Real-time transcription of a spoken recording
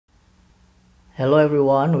Hello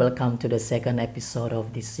everyone, welcome to the second episode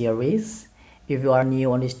of this series. If you are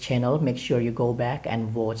new on this channel, make sure you go back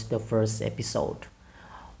and watch the first episode.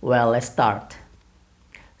 Well, let's start.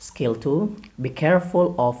 Skill 2. Be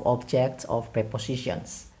careful of objects of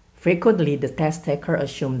prepositions. Frequently, the test taker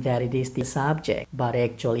assumes that it is the subject, but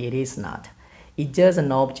actually it is not. It's just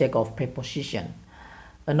an object of preposition.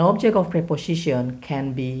 An object of preposition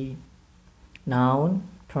can be noun,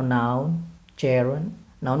 pronoun, gerund,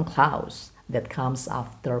 noun clause that comes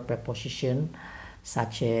after preposition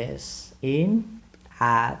such as in,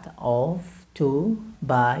 at, of, to,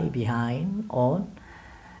 by, behind, on,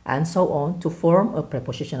 and so on to form a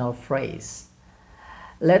prepositional phrase.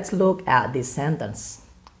 Let's look at this sentence.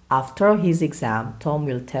 After his exam, Tom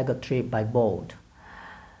will take a trip by boat.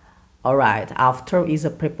 Alright, after is a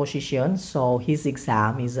preposition, so his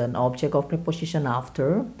exam is an object of preposition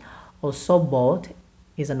after. Also, boat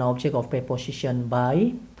is an object of preposition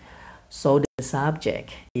by. So the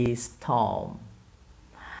subject is Tom.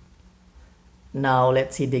 Now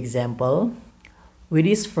let's see the example. With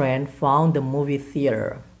his friend found the movie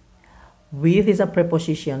theater. With is a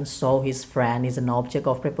preposition, so his friend is an object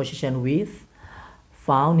of preposition with.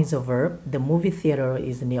 Found is a verb. The movie theater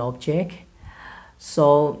is the object.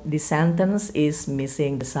 So the sentence is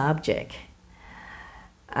missing the subject.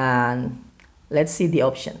 And let's see the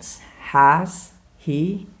options. Has,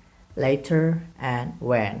 he, later, and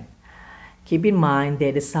when. Keep in mind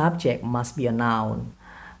that the subject must be a noun.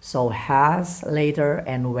 So has, later,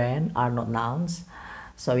 and when are not nouns.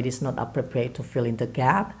 So it is not appropriate to fill in the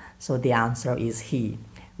gap. So the answer is he.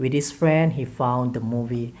 With his friend, he found the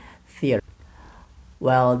movie theater.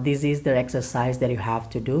 Well, this is the exercise that you have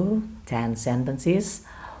to do, 10 sentences.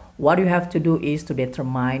 What you have to do is to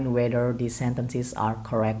determine whether these sentences are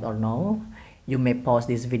correct or no. You may pause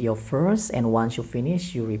this video first, and once you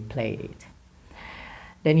finish, you replay it.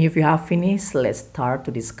 Then if you have finished, let's start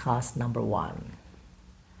to discuss number 1.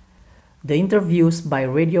 The interviews by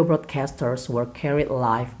radio broadcasters were carried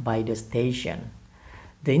live by the station.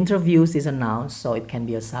 The interviews is a noun, so it can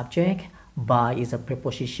be a subject. By is a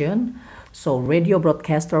preposition. So radio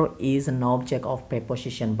broadcaster is an object of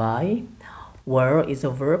preposition by. Were is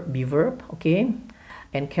a verb, be verb, okay?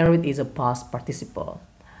 And carried is a past participle.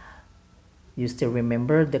 You still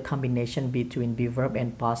remember the combination between be verb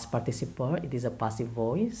and past participle. It is a passive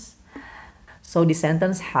voice. So the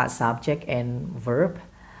sentence has subject and verb.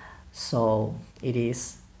 So it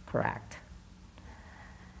is correct.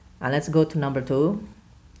 And let's go to number 2.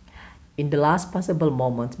 In the last possible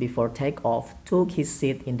moment before takeoff, took his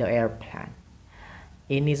seat in the airplane.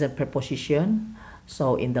 In is a preposition.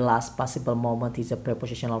 So in the last possible moment is a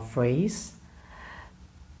prepositional phrase.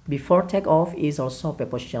 Before takeoff is also a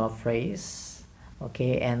prepositional phrase,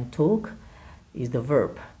 okay, and took is the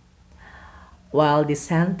verb. While the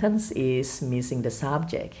sentence is missing the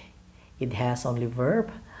subject, it has only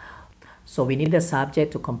verb, so we need a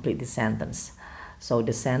subject to complete the sentence. So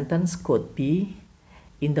the sentence could be,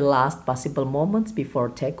 in the last possible moments before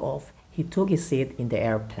takeoff, he took his seat in the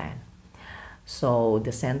airplane. So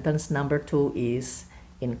the sentence number 2 is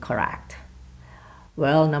incorrect.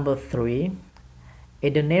 Well, number 3.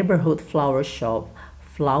 At the neighborhood flower shop,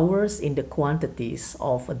 flowers in the quantities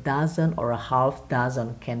of a dozen or a half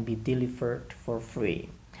dozen can be delivered for free.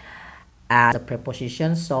 As a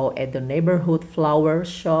preposition, so at the neighborhood flower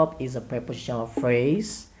shop is a prepositional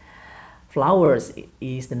phrase. Flowers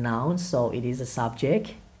is the noun, so it is a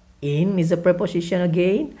subject. In is a preposition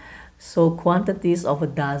again. So quantities of a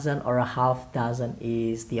dozen or a half dozen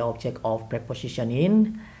is the object of preposition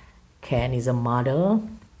in. Can is a model.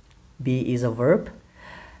 Be is a verb.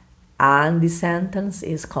 And the sentence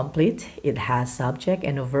is complete. It has subject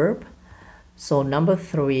and a verb. So number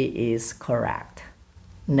 3 is correct.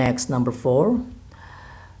 Next, number 4.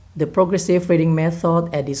 The progressive reading method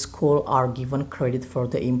at this school are given credit for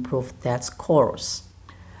the improved test scores.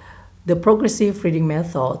 The progressive reading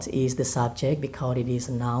method is the subject because it is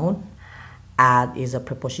a noun. At is a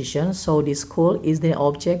preposition, so the school is the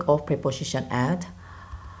object of preposition at.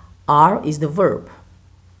 Are is the verb.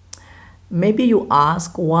 Maybe you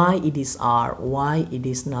ask why it is are, why it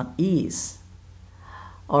is not is.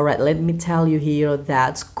 Alright, let me tell you here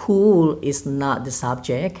that school is not the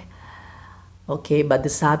subject. Okay, but the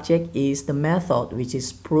subject is the method, which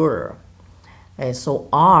is plural. And so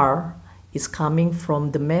are is coming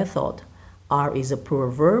from the method. Are is a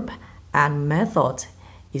plural verb and method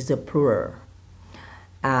is the plural.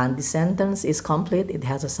 And the sentence is complete. It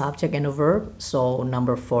has a subject and a verb. So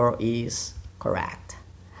number 4 is correct.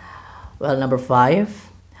 Well, number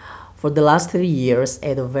 5. For the last 3 years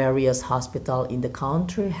at the various hospitals in the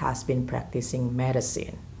country has been practicing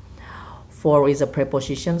medicine. For is a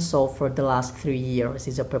preposition, so for the last 3 years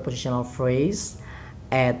is a prepositional phrase.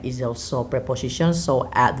 At is also preposition, so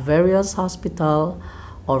at various hospital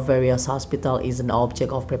or various hospital is an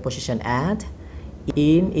object of preposition at.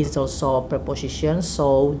 In is also a preposition,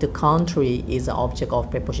 so the country is an object of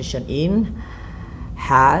preposition in.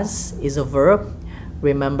 Has is a verb.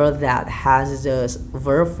 Remember that has is a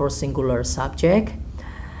verb for singular subject.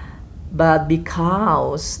 But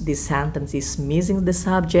because this sentence is missing the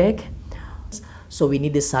subject, so we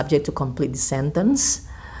need the subject to complete the sentence.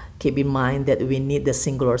 Keep in mind that we need the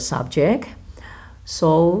singular subject.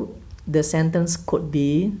 So the sentence could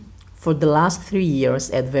be, for the last 3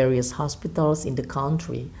 years at various hospitals in the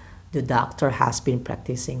country, the doctor has been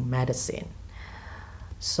practicing medicine.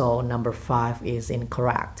 So number 5 is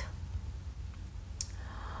incorrect.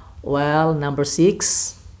 Well, number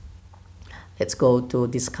 6. Let's go to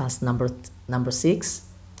discuss number 6.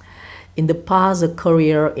 In the past, a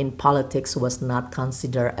career in politics was not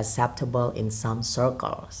considered acceptable in some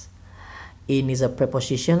circles. In is a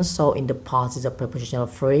preposition, so in the past is a prepositional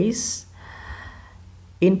phrase.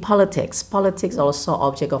 In politics also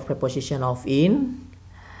object of preposition of in.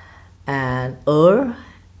 And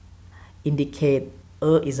indicate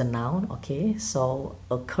is a noun, okay? So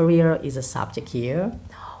a career is a subject here.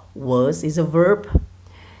 Was is a verb.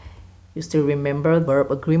 You still remember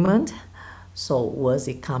verb agreement? So was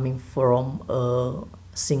it coming from a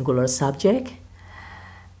singular subject?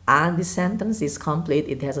 And the sentence is complete.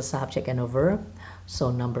 It has a subject and a verb.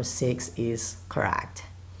 So number 6 is correct.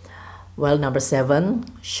 Well, number 7,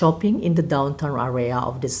 shopping in the downtown area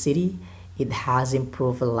of the city, it has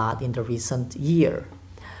improved a lot in the recent year.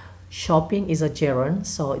 Shopping is a gerund,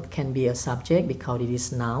 so it can be a subject because it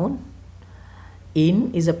is noun.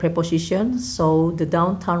 In is a preposition, so the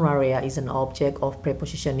downtown area is an object of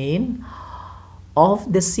preposition in.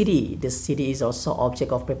 Of the city is also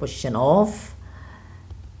object of preposition of.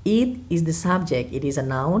 It is the subject, it is a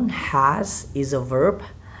noun. Has is a verb.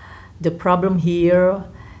 The problem here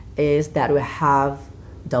is that we have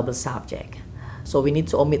double subject, so we need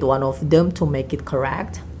to omit one of them to make it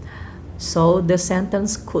correct. So the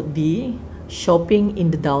sentence could be, shopping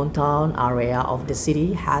in the downtown area of the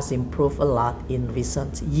city has improved a lot in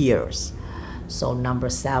recent years. So number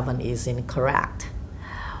 7 is incorrect.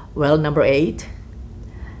 Well, number 8.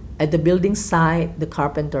 At the building site, the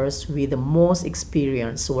carpenters with the most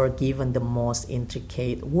experience were given the most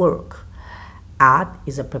intricate work. At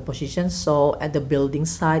is a preposition, so at the building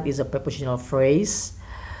site is a prepositional phrase.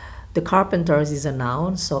 The carpenters is a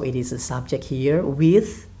noun, so it is a subject here.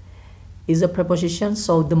 With is a preposition,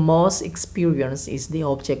 so the most experience is the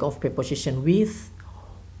object of preposition with.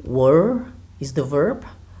 Were is the verb.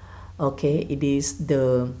 Okay, it is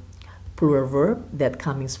the plural verb that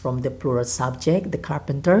comes from the plural subject, the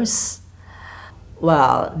carpenters.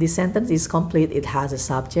 Well, the sentence is complete. It has a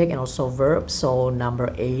subject and also verb, so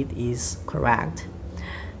number 8 is correct.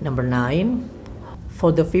 Number 9.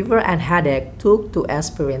 For the fever and headache, took 2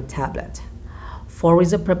 aspirin tablet. For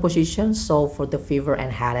is a preposition, so for the fever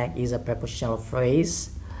and headache is a prepositional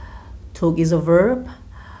phrase. Took is a verb.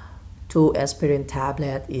 2 aspirin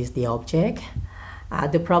tablet is the object.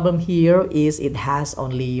 The problem here is it has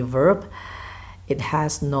only verb. It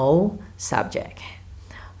has no subject.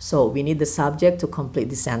 So we need the subject to complete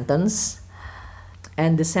the sentence.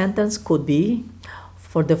 And the sentence could be,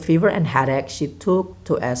 for the fever and headache, she took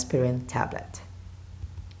 2 aspirin tablet.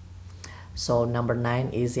 So number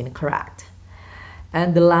 9 is incorrect.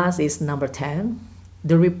 And the last is number 10.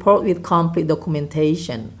 The report with complete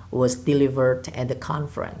documentation was delivered at the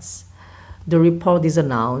conference. The report is a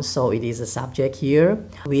noun, so it is a subject here.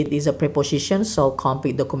 With is a preposition, so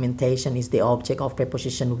complete documentation is the object of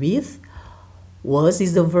preposition with. Was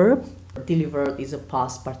is the verb. Delivered is a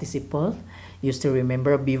past participle. You still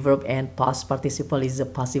remember be verb and past participle is a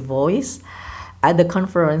passive voice. At the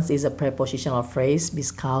conference is a prepositional phrase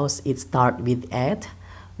because it starts with at,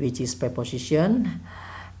 which is preposition.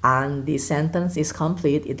 And the sentence is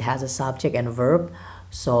complete. It has a subject and verb.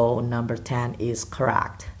 So number 10 is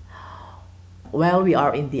correct. Well, we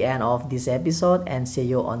are in the end of this episode and see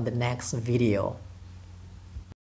you on the next video.